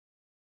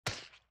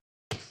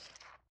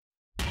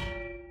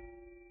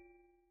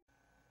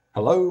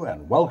Hello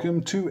and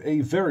welcome to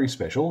a very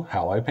special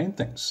How I Paint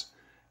Things.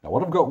 Now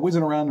what I've got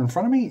whizzing around in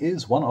front of me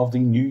is one of the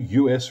new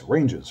US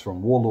Rangers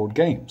from Warlord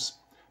Games.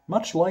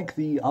 Much like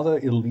the other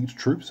elite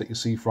troops that you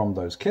see from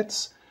those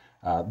kits,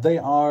 they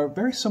are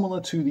very similar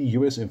to the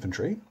US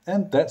infantry,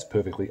 and that's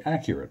perfectly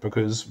accurate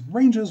because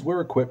Rangers were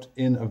equipped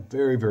in a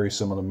very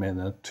similar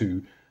manner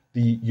to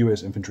the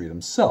US infantry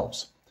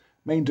themselves.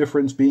 Main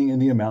difference being in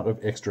the amount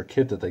of extra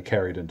kit that they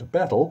carried into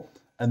battle,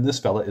 and this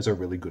fella is a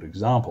really good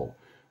example.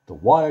 The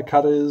wire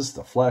cutters,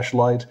 the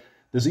flashlight,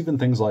 there's even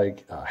things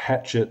like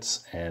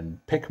hatchets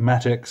and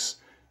pickmatics,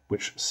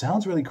 which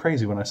sounds really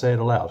crazy when I say it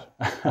aloud,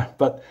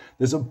 but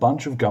there's a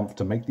bunch of gumph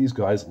to make these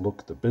guys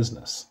look the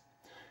business.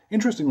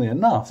 Interestingly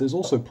enough, there's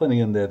also plenty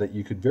in there that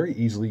you could very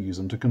easily use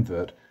them to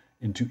convert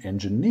into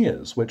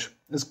engineers, which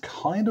is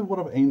kind of what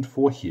I've aimed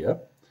for here.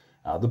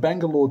 The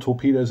Bangalore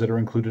torpedoes that are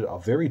included are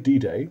very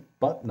D-Day,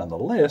 but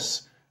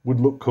nonetheless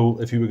would look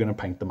cool if you were going to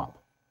paint them up.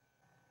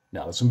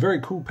 Now, there's some very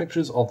cool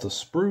pictures of the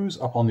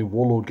sprues up on the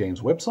Warlord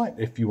Games website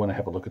if you want to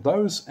have a look at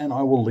those, and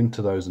I will link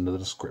to those in the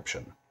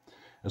description.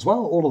 As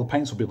well, all of the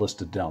paints will be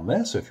listed down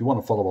there, so if you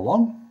want to follow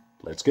along,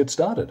 let's get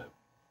started.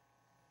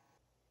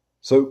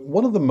 So,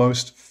 one of the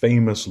most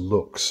famous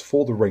looks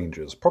for the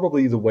Rangers,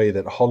 probably the way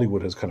that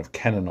Hollywood has kind of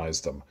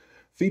canonized them,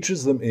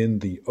 features them in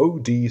the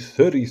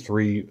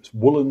OD-33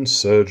 woolen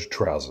serge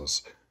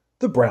trousers,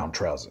 the brown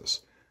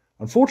trousers.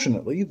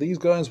 Unfortunately, these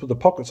guys with the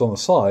pockets on the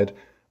side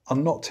are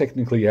not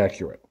technically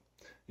accurate.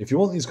 If you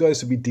want these guys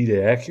to be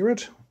D-Day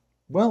accurate,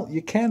 well,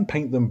 you can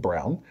paint them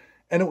brown,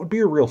 and it would be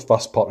a real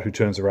fusspot who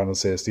turns around and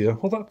says to you,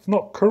 well, that's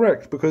not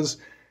correct, because,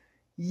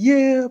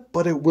 yeah,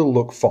 but it will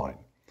look fine.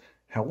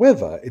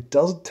 However, it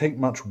doesn't take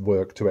much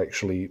work to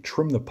actually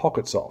trim the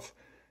pockets off,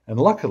 and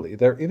luckily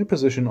they're in a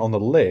position on the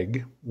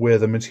leg where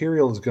the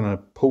material is going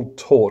to pull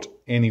taut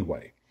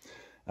anyway.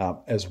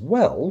 As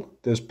well,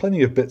 there's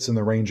plenty of bits in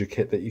the Ranger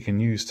kit that you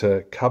can use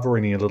to cover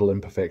any little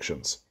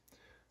imperfections.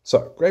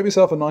 So, grab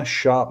yourself a nice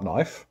sharp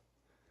knife,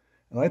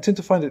 and I tend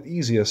to find it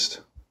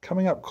easiest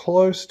coming up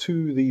close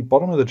to the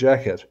bottom of the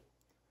jacket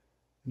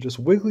and just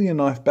wiggling your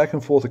knife back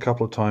and forth a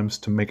couple of times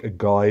to make a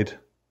guide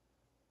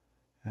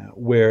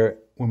where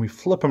when we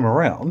flip them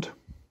around,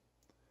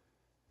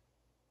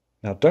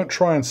 now don't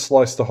try and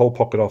slice the whole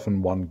pocket off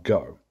in one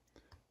go,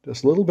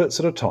 just little bits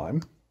at a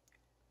time,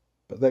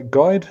 but that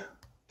guide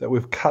that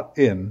we've cut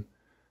in,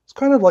 it's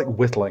kind of like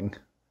whittling.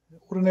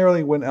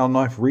 Ordinarily when our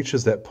knife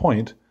reaches that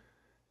point,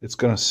 it's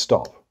going to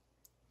stop.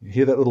 You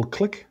hear that little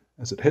click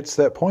as it hits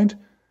that point?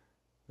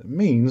 That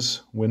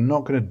means we're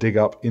not going to dig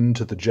up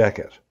into the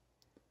jacket.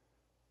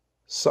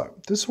 So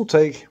this will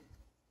take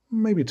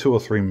maybe 2 or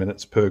 3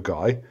 minutes per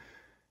guy.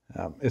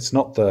 It's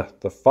not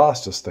the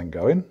fastest thing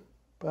going,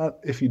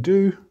 but if you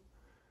do,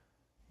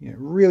 you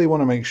really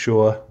want to make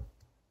sure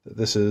that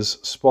this is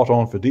spot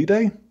on for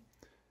D-Day,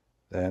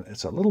 then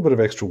it's a little bit of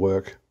extra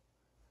work,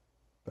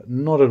 but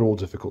not at all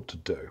difficult to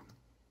do.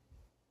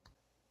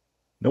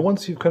 Now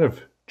once you've kind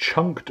of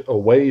chunked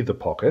away the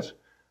pocket,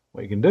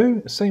 what you can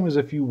do, same as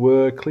if you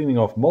were cleaning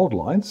off mold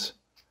lines,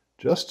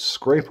 just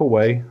scrape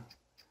away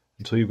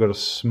until you've got a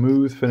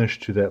smooth finish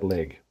to that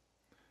leg.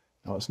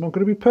 Now it's not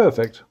going to be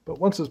perfect, but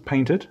once it's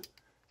painted,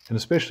 and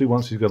especially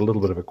once you've got a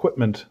little bit of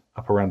equipment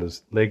up around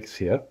his legs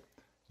here,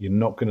 you're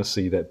not going to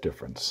see that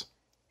difference.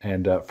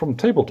 And from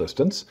table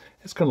distance,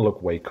 it's going to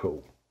look way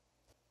cool.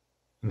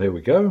 And there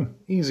we go,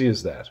 easy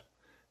as that.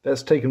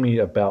 That's taken me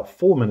about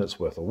 4 minutes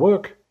worth of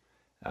work.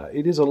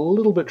 It is a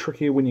little bit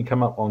trickier when you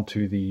come up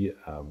onto the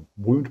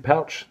wound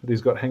pouch that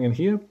he's got hanging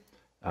here,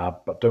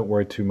 but don't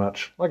worry too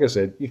much. Like I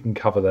said, you can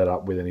cover that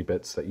up with any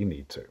bits that you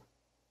need to.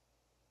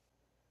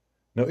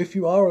 Now, if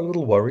you are a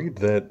little worried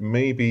that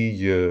maybe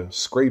your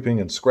scraping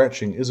and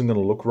scratching isn't going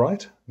to look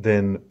right,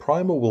 then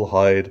primer will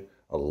hide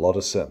a lot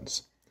of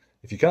sins.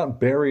 If you can't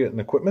bury it in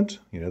equipment,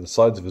 the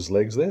sides of his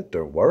legs there,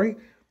 don't worry.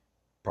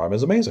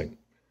 Primer's amazing.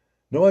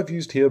 Now, I've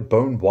used here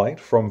Bone White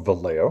from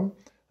Vallejo.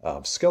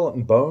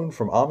 Skeleton Bone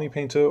from Army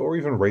Painter, or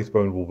even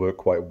Wraithbone will work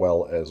quite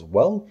well as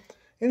well.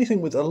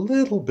 Anything with a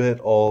little bit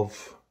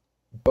of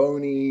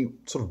bony,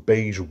 sort of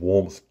beige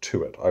warmth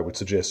to it, I would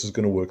suggest is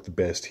going to work the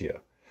best here.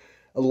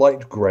 A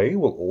light grey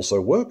will also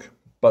work,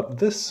 but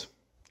this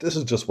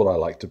is just what I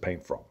like to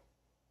paint from.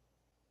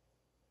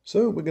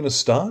 So we're going to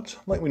start,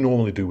 like we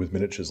normally do with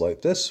miniatures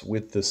like this,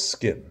 with the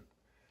skin.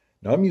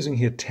 Now I'm using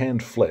here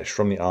Tanned Flesh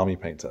from the Army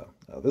Painter.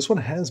 Now, this one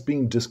has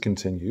been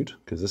discontinued,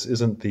 because this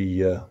isn't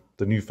the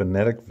new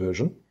Fanatic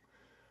version.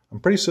 I'm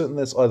pretty certain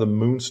that's either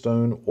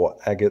Moonstone or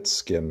Agate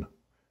Skin,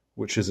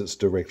 which is its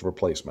direct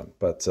replacement,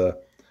 but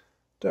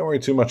don't worry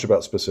too much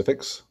about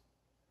specifics.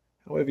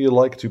 However you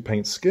like to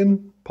paint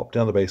skin, pop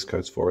down the base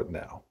coats for it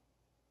now.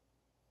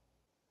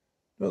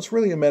 Now it's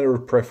really a matter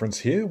of preference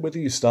here, whether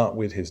you start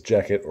with his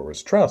jacket or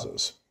his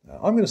trousers. Now,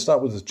 I'm going to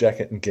start with his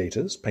jacket and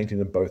gaiters, painting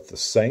them both the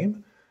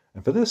same,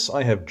 and for this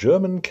I have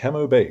German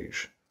Camo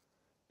Beige.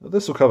 Now,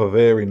 this will cover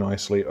very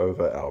nicely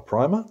over our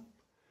primer.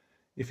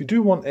 If you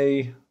do want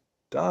a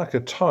darker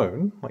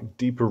tone, like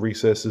deeper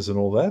recesses and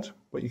all that,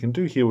 what you can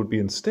do here would be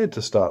instead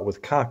to start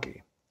with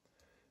khaki.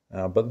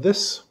 But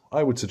this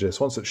I would suggest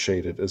once it's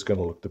shaded, is going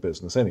to look the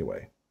business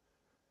anyway.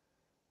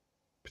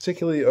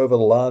 Particularly over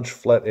large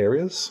flat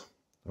areas,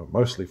 or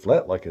mostly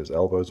flat, like his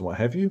elbows and what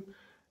have you,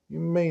 you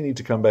may need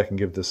to come back and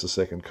give this a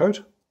second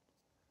coat.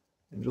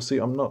 And you'll see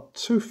I'm not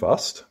too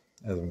fussed,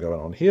 as I'm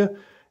going on here,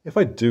 if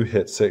I do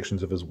hit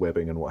sections of his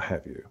webbing and what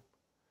have you.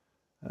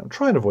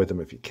 Try and avoid them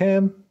if you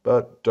can,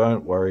 but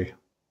don't worry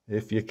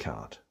if you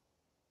can't.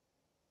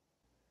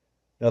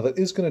 Now that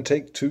is going to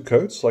take 2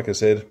 coats, like I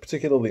said,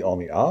 particularly on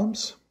the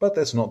arms, but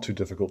that's not too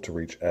difficult to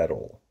reach at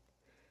all.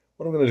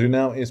 What I'm going to do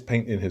now is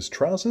paint in his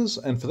trousers,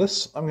 and for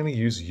this I'm going to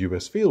use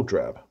US Field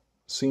Drab.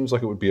 Seems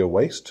like it would be a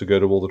waste to go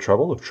to all the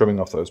trouble of trimming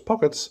off those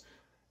pockets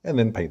and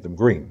then paint them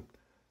green.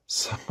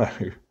 So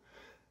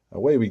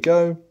away we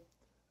go.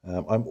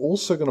 I'm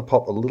also going to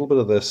pop a little bit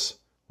of this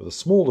with a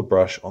smaller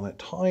brush on that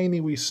tiny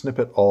wee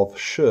snippet of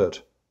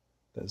shirt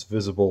that's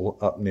visible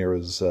up near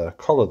his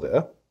collar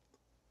there,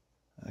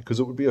 because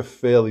it would be a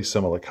fairly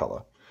similar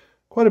color.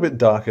 Quite a bit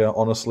darker,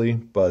 honestly,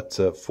 but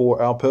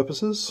for our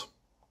purposes,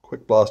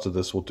 quick blast of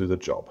this will do the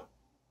job.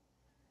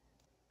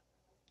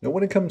 Now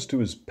when it comes to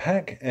his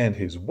pack and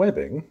his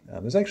webbing,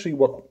 there's actually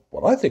what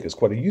I think is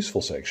quite a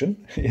useful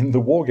section in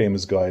the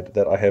Wargamer's Guide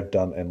that I have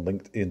done and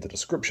linked in the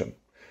description.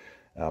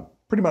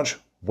 Pretty much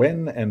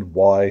when and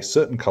why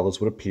certain colors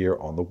would appear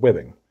on the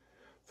webbing.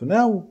 For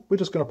now, we're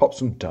just going to pop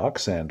some dark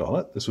sand on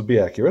it. This would be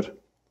accurate.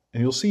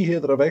 And you'll see here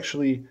that I've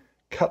actually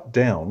cut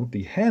down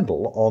the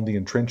handle on the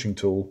entrenching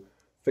tool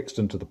fixed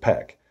into the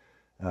pack.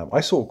 I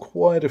saw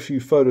quite a few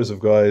photos of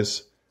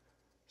guys,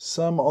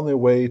 some on their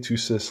way to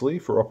Sicily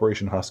for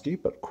Operation Husky,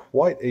 but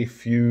quite a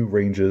few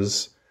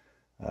rangers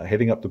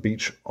heading up the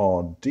beach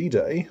on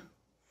D-Day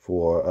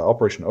for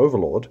Operation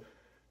Overlord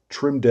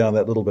trimmed down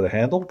that little bit of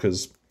handle,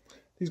 because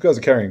these guys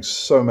are carrying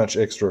so much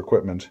extra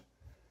equipment.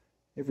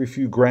 Every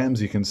few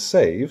grams you can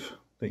save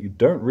that you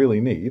don't really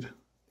need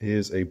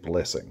is a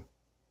blessing.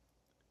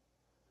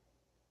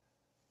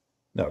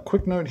 Now, a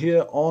quick note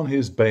here on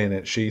his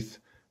bayonet sheath.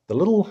 The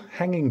little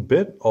hanging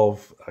bit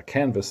of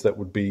canvas that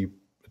would be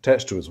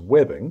attached to his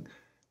webbing,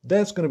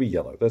 that's going to be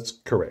yellow. That's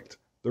correct.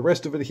 The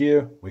rest of it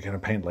here, we're going to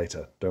paint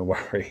later. Don't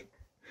worry.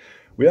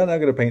 We are now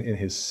going to paint in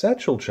his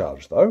satchel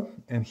charge, though,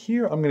 and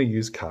here I'm going to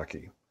use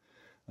khaki.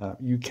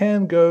 You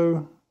can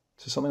go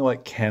to something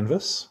like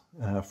canvas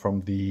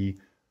from the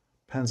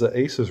Panzer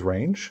Aces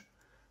range,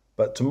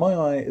 but to my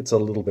eye it's a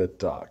little bit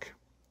dark.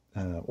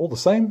 All the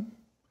same,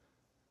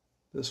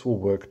 this will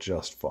work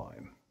just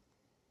fine.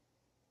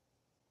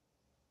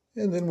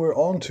 And then we're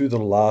on to the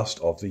last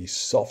of the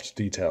soft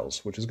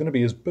details, which is going to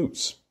be his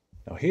boots.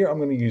 Now here I'm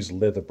going to use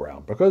leather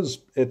brown because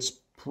it's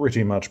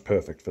pretty much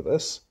perfect for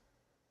this.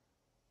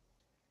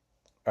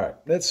 Alright,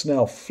 let's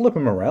now flip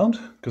him around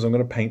because I'm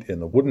going to paint in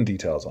the wooden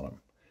details on him.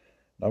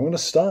 Now I'm going to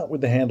start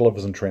with the handle of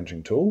his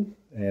entrenching tool,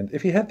 and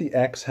if he had the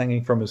axe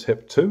hanging from his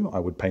hip too, I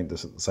would paint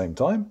this at the same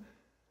time.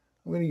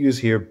 I'm going to use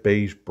here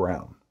beige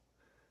brown.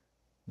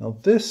 Now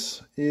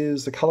this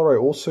is the color I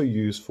also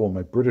use for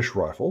my British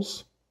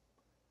rifles,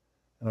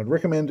 and I'd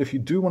recommend if you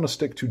do want to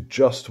stick to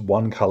just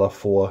one color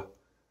for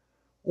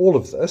all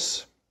of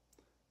this,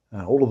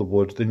 all of the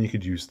wood, then you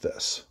could use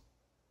this.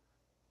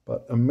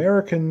 But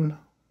American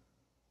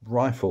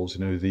rifles,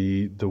 you know,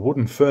 the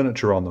wooden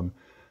furniture on them,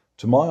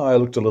 to my eye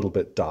looked a little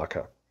bit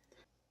darker.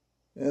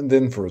 And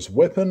then for his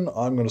weapon,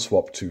 I'm going to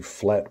swap to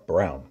flat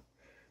brown.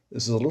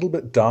 This is a little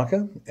bit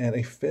darker and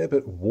a fair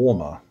bit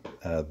warmer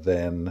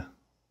than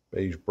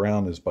beige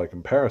brown is by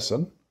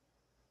comparison.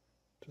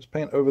 Just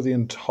paint over the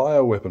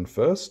entire weapon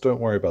first,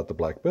 don't worry about the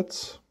black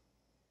bits.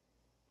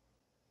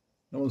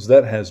 Now once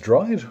that has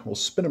dried, we'll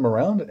spin him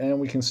around and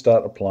we can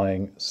start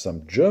applying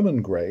some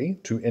German grey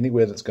to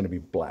anywhere that's going to be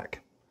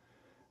black.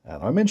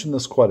 And I mentioned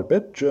this quite a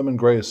bit. German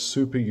grey is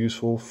super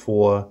useful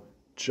for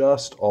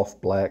just off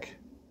black,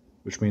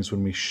 which means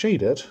when we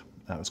shade it,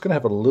 it's going to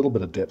have a little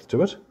bit of depth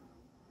to it.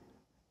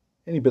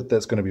 Any bit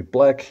that's going to be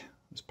black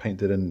is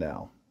painted in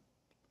now.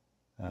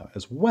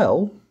 As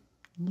well,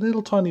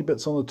 little tiny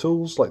bits on the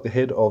tools, like the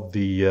head of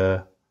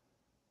the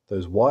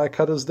those wire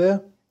cutters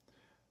there.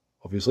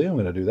 Obviously, I'm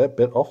going to do that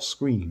bit off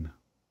screen.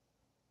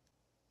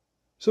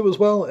 So as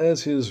well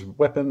as his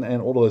weapon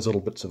and all of those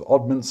little bits of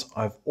oddments,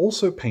 I've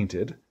also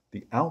painted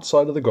the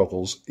outside of the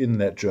goggles in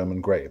that German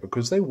grey,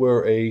 because they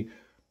were a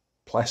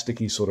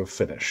plasticky sort of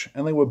finish,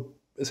 and they were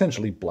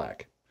essentially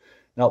black.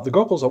 Now, the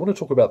goggles, I want to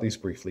talk about these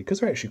briefly, because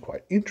they're actually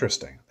quite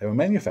interesting. They were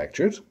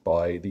manufactured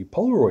by the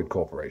Polaroid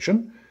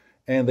Corporation,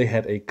 and they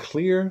had a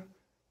clear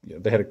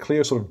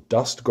sort of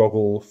dust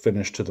goggle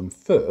finish to them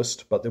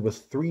first, but there were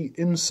 3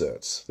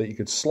 inserts that you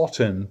could slot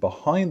in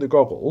behind the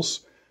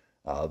goggles.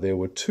 There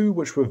were 2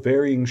 which were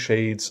varying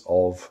shades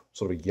of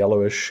sort of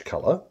yellowish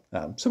color,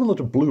 similar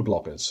to blue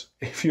blockers,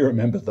 if you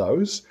remember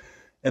those.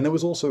 And there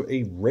was also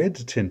a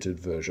red-tinted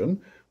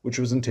version, which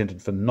was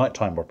intended for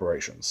nighttime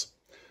operations.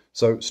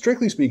 So,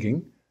 strictly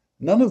speaking,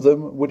 none of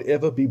them would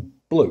ever be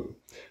blue.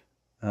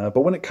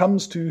 But when it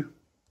comes to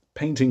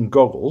painting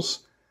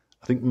goggles,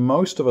 I think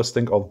most of us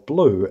think of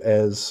blue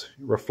as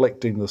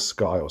reflecting the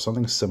sky or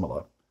something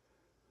similar.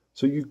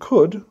 So you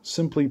could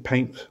simply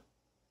paint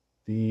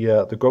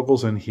the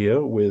goggles in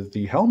here with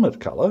the helmet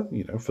color,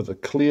 you know, for the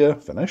clear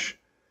finish.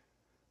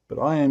 But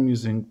I am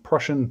using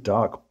Prussian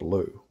dark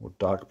blue, or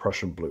dark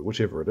Prussian blue,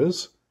 whichever it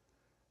is.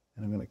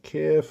 And I'm going to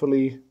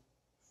carefully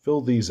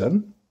fill these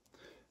in.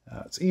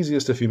 It's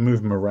easiest if you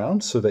move them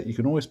around so that you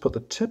can always put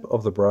the tip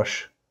of the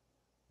brush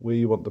where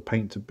you want the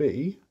paint to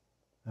be,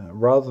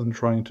 rather than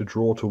trying to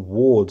draw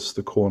towards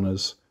the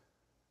corners.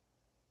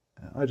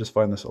 I just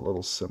find this a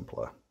little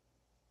simpler.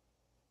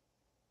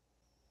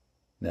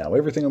 Now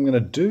everything I'm going to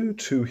do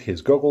to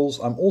his goggles,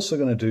 I'm also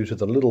going to do to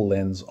the little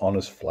lens on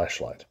his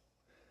flashlight.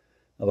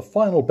 Now the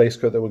final base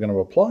coat that we're going to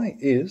apply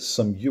is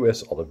some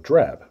US Olive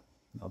Drab.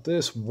 Now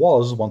this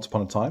was once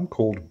upon a time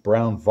called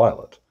Brown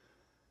Violet,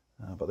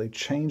 but they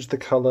changed the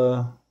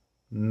color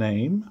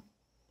name,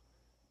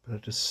 but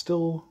it is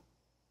still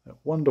that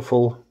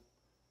wonderful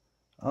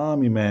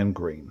Army Man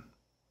green.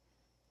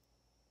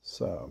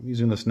 So I'm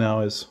using this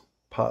now as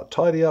part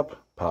tidy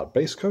up, part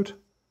base coat,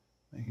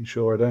 making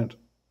sure I don't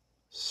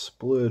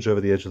splurge over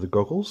the edge of the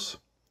goggles,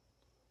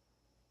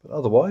 but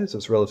otherwise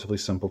it's relatively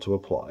simple to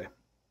apply.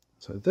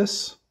 So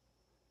this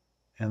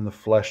and the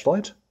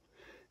flashlight.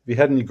 If you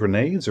had any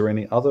grenades or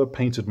any other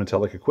painted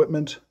metallic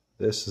equipment,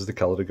 this is the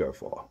color to go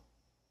for.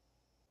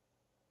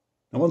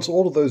 Now once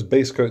all of those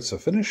base coats are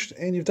finished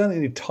and you've done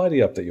any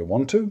tidy up that you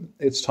want to,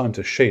 it's time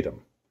to shade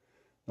them.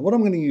 Now what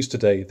I'm going to use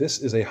today, this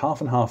is a half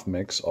and half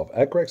mix of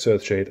Agrax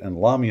Earthshade and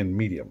Lahmian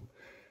Medium.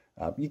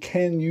 You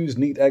can use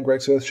neat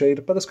Agrax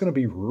Earthshade, but it's going to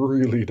be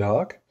really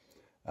dark.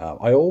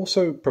 I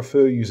also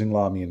prefer using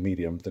Lahmian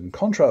Medium than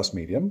Contrast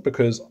Medium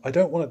because I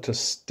don't want it to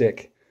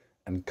stick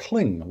and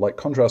cling like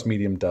Contrast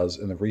Medium does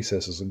in the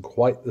recesses in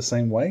quite the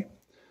same way.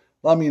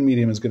 Lahmian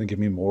Medium is going to give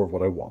me more of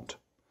what I want.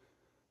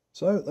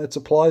 So let's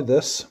apply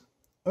this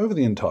over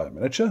the entire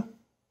miniature.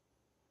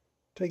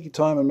 Take your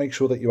time and make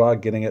sure that you are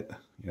getting it,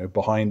 you know,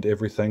 behind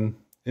everything,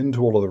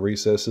 into all of the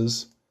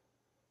recesses.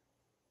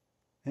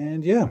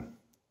 And yeah,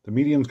 the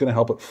medium's going to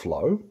help it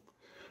flow.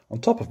 On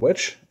top of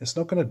which, it's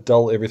not going to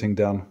dull everything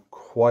down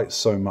quite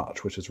so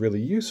much, which is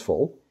really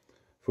useful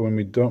for when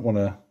we don't want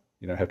to,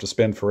 you know, have to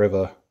spend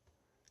forever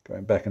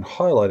going back and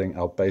highlighting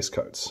our base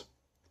coats.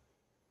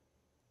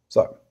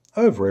 So,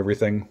 over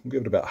everything, we'll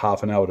give it about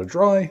half an hour to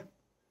dry.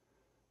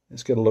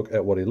 Let's get a look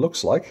at what he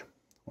looks like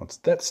once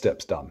that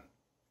step's done.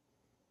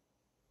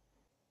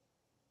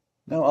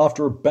 Now,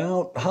 after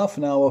about half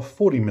an hour,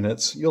 40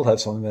 minutes, you'll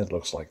have something that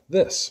looks like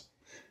this.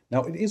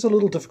 Now, it is a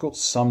little difficult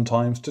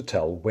sometimes to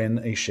tell when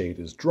a shade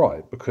is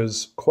dry,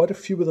 because quite a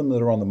few of them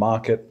that are on the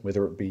market,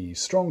 whether it be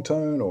strong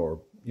tone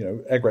or, you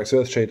know, Agrax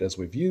Earthshade as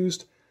we've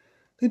used,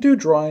 they do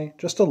dry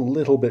just a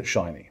little bit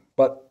shiny,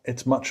 but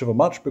it's much of a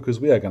much because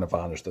we are going to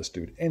varnish this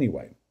dude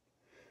anyway.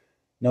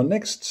 Now,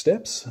 next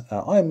steps,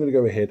 I am going to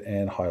go ahead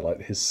and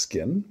highlight his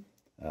skin.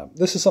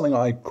 This is something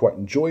I quite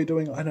enjoy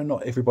doing. I know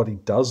not everybody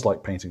does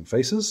like painting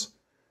faces,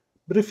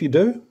 but if you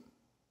do,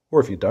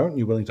 or if you don't,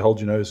 you're willing to hold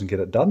your nose and get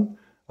it done,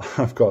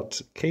 I've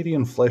got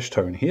Cadian Flesh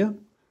Tone here.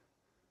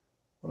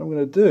 What I'm going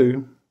to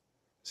do,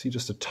 see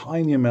just a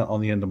tiny amount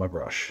on the end of my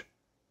brush,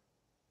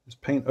 is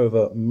paint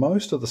over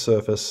most of the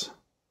surface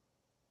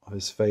of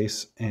his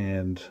face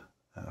and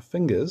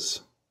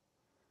fingers,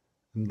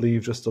 and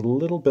leave just a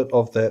little bit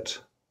of that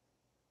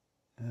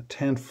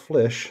tanned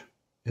flesh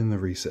in the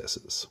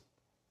recesses.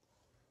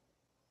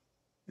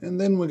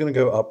 And then we're going to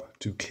go up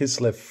to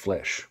Kislev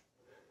Flesh.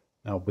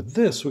 Now with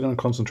this, we're going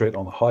to concentrate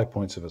on the high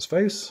points of his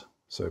face.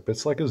 So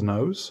bits like his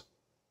nose,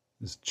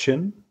 his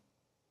chin,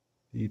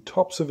 the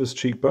tops of his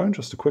cheekbone,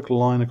 just a quick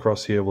line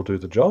across here will do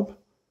the job.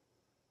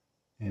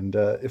 And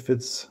if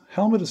its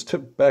helmet is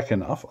tipped back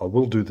enough, I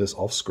will do this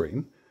off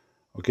screen.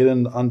 I'll get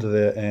in under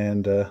there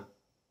and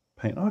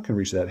paint, I can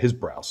reach that, his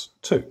brows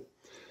too.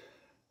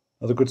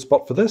 Another good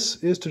spot for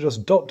this is to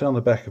just dot down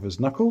the back of his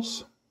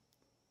knuckles.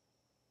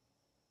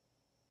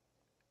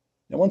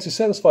 Now once you're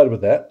satisfied with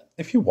that,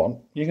 if you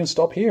want, you can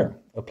stop here,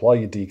 apply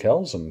your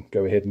decals and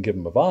go ahead and give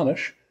them a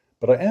varnish.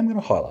 But I am going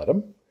to highlight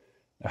them.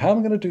 Now how I'm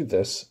going to do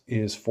this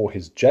is for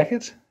his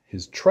jacket,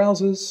 his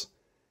trousers,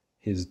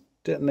 his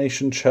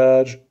detonation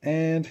charge,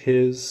 and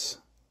his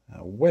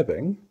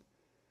webbing.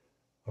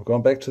 I've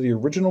gone back to the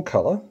original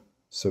color.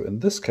 So in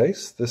this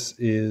case, this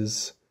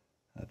is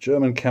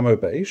German Camo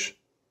Beige.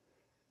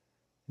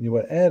 And you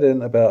will add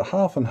in about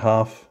half and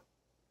half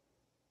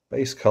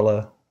base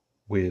color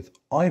with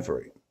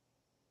ivory.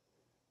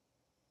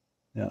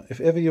 Now,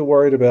 if ever you're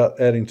worried about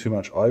adding too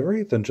much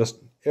ivory, then just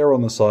err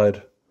on the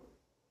side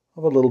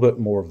of a little bit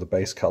more of the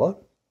base color.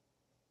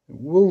 It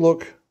will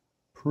look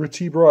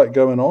pretty bright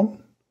going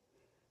on,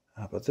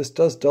 but this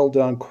does dull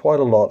down quite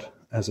a lot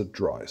as it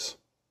dries.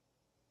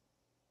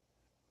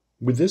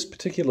 With this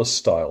particular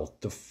style,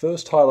 the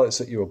first highlights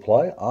that you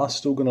apply are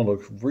still going to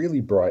look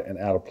really bright and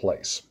out of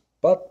place,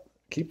 but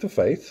keep the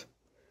faith.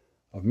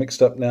 I've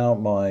mixed up now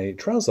my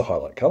trouser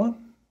highlight color,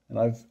 and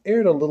I've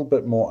aired a little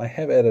bit more. I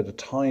have added a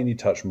tiny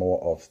touch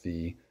more of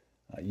the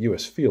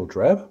US Field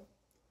Drab.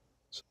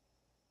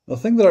 The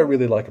thing that I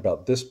really like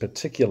about this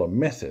particular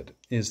method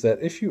is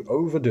that if you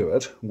overdo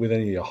it with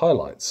any of your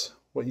highlights,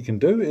 what you can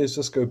do is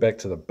just go back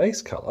to the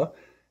base color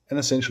and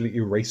essentially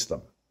erase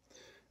them.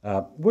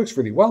 Works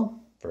really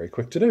well, very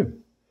quick to do.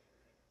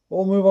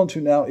 What we'll move on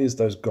to now is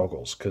those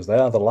goggles, because they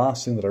are the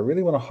last thing that I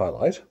really want to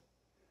highlight.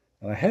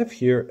 And I have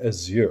here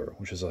Azure,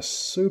 which is a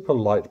super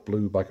light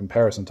blue by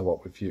comparison to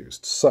what we've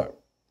used. So,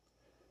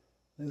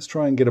 let's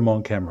try and get them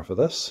on camera for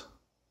this.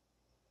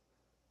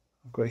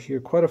 I've got here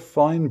quite a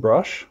fine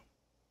brush,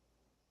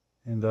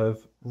 and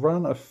I've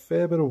run a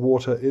fair bit of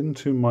water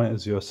into my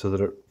Azure so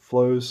that it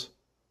flows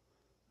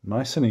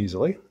nice and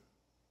easily.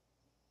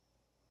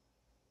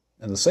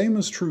 And the same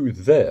is true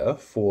there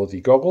for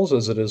the goggles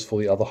as it is for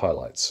the other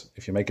highlights.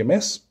 If you make a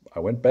mess, I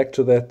went back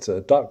to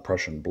that dark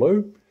Prussian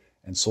blue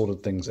and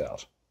sorted things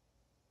out.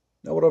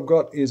 Now what I've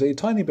got is a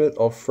tiny bit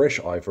of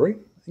fresh ivory.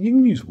 You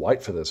can use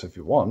white for this if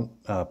you want,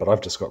 but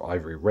I've just got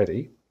ivory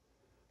ready.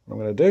 What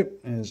I'm going to do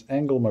is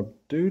angle my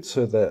dude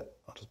so that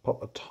I'll just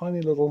pop a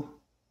tiny little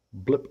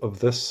blip of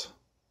this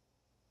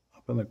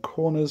up in the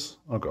corners.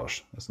 Oh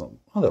gosh, that's not,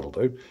 oh that'll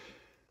do.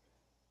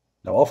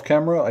 Now off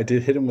camera I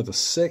did hit him with a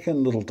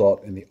second little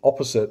dot in the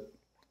opposite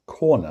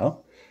corner.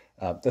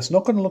 That's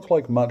not going to look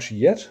like much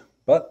yet,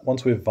 but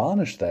once we've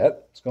varnished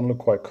that, it's going to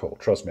look quite cool,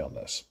 trust me on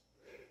this.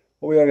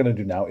 What we are going to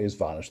do now is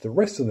varnish the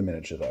rest of the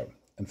miniature though.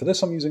 And for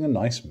this I'm using a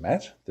nice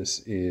matte. This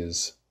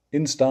is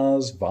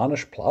Instars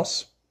Varnish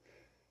Plus.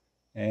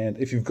 And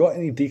if you've got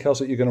any decals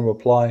that you're going to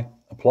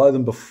apply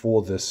them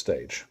before this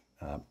stage.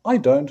 I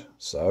don't,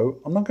 so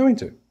I'm not going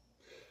to.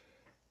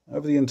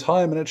 Over the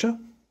entire miniature,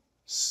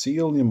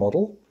 seal your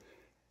model.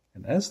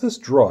 And as this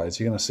dries,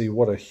 you're going to see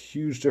what a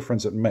huge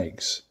difference it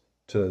makes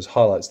to those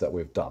highlights that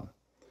we've done.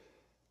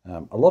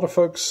 A lot of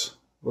folks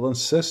will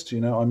insist,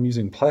 I'm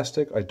using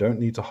plastic, I don't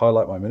need to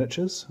highlight my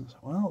miniatures.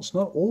 Well, it's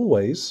not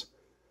always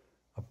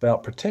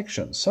about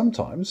protection.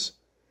 Sometimes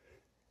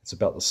it's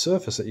about the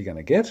surface that you're going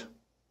to get.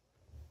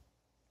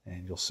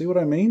 And you'll see what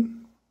I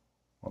mean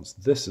once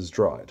this is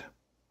dried.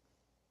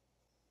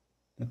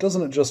 Now,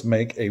 doesn't it just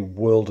make a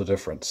world of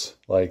difference?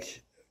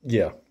 Like,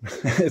 yeah,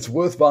 it's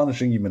worth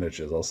varnishing your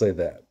miniatures, I'll say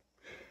that.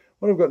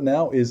 What I've got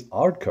now is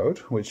Ardcoat,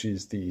 which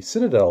is the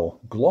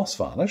Citadel gloss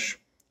varnish,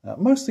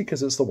 mostly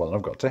because it's the one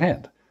I've got to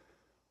hand.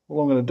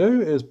 What I'm going to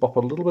do is pop a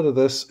little bit of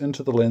this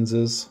into the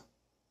lenses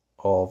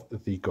of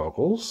the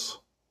goggles.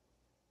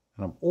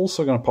 And I'm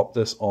also going to pop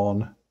this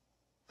on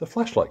the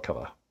flashlight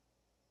cover.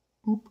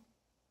 Boop.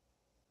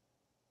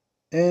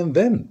 And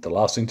then the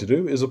last thing to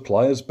do is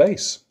apply as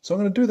base. So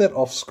I'm going to do that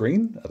off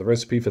screen. The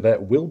recipe for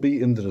that will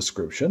be in the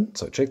description.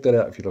 So check that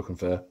out if you're looking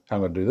for how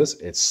I'm going to do this.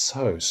 It's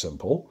so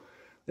simple.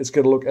 Let's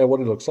get a look at what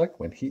it looks like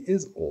when he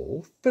is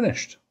all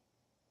finished.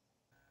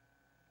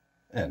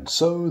 And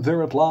so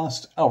there at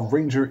last, our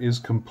Ranger is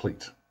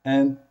complete.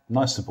 And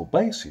nice simple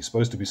base. He's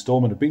supposed to be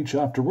storming a beach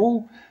after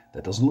all.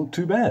 That doesn't look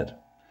too bad.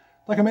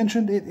 Like I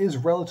mentioned, it is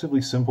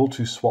relatively simple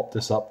to swap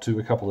this up to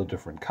a couple of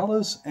different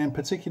colors, and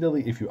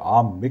particularly if you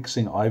are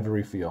mixing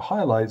ivory for your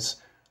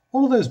highlights,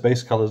 all of those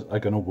base colors are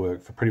going to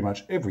work for pretty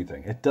much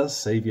everything. It does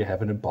save you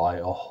having to buy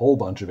a whole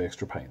bunch of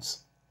extra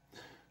paints.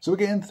 So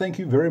again, thank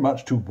you very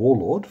much to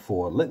Warlord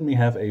for letting me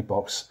have a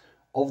box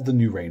of the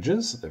new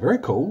Rangers. They're very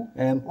cool,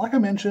 and like I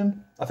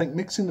mentioned, I think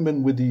mixing them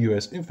in with the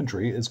US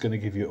infantry is going to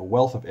give you a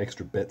wealth of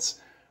extra bits,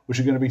 which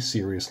are going to be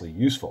seriously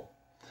useful.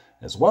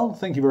 As well,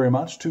 thank you very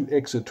much to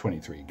Exit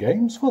 23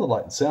 Games for the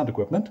light and sound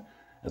equipment,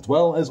 as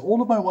well as all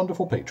of my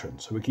wonderful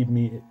patrons who are keeping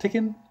me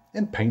ticking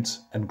in paints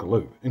and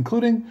glue,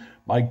 including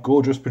my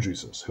gorgeous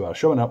producers who are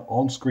showing up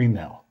on screen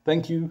now.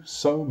 Thank you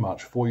so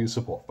much for your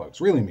support, folks.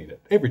 Really mean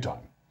it, every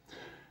time.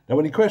 Now,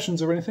 any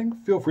questions or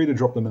anything, feel free to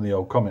drop them in the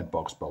old comment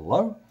box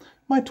below.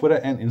 My Twitter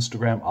and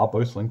Instagram are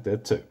both linked there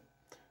too.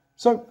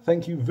 So,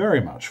 thank you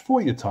very much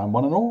for your time,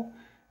 one and all,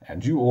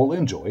 and you all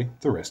enjoy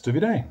the rest of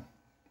your day.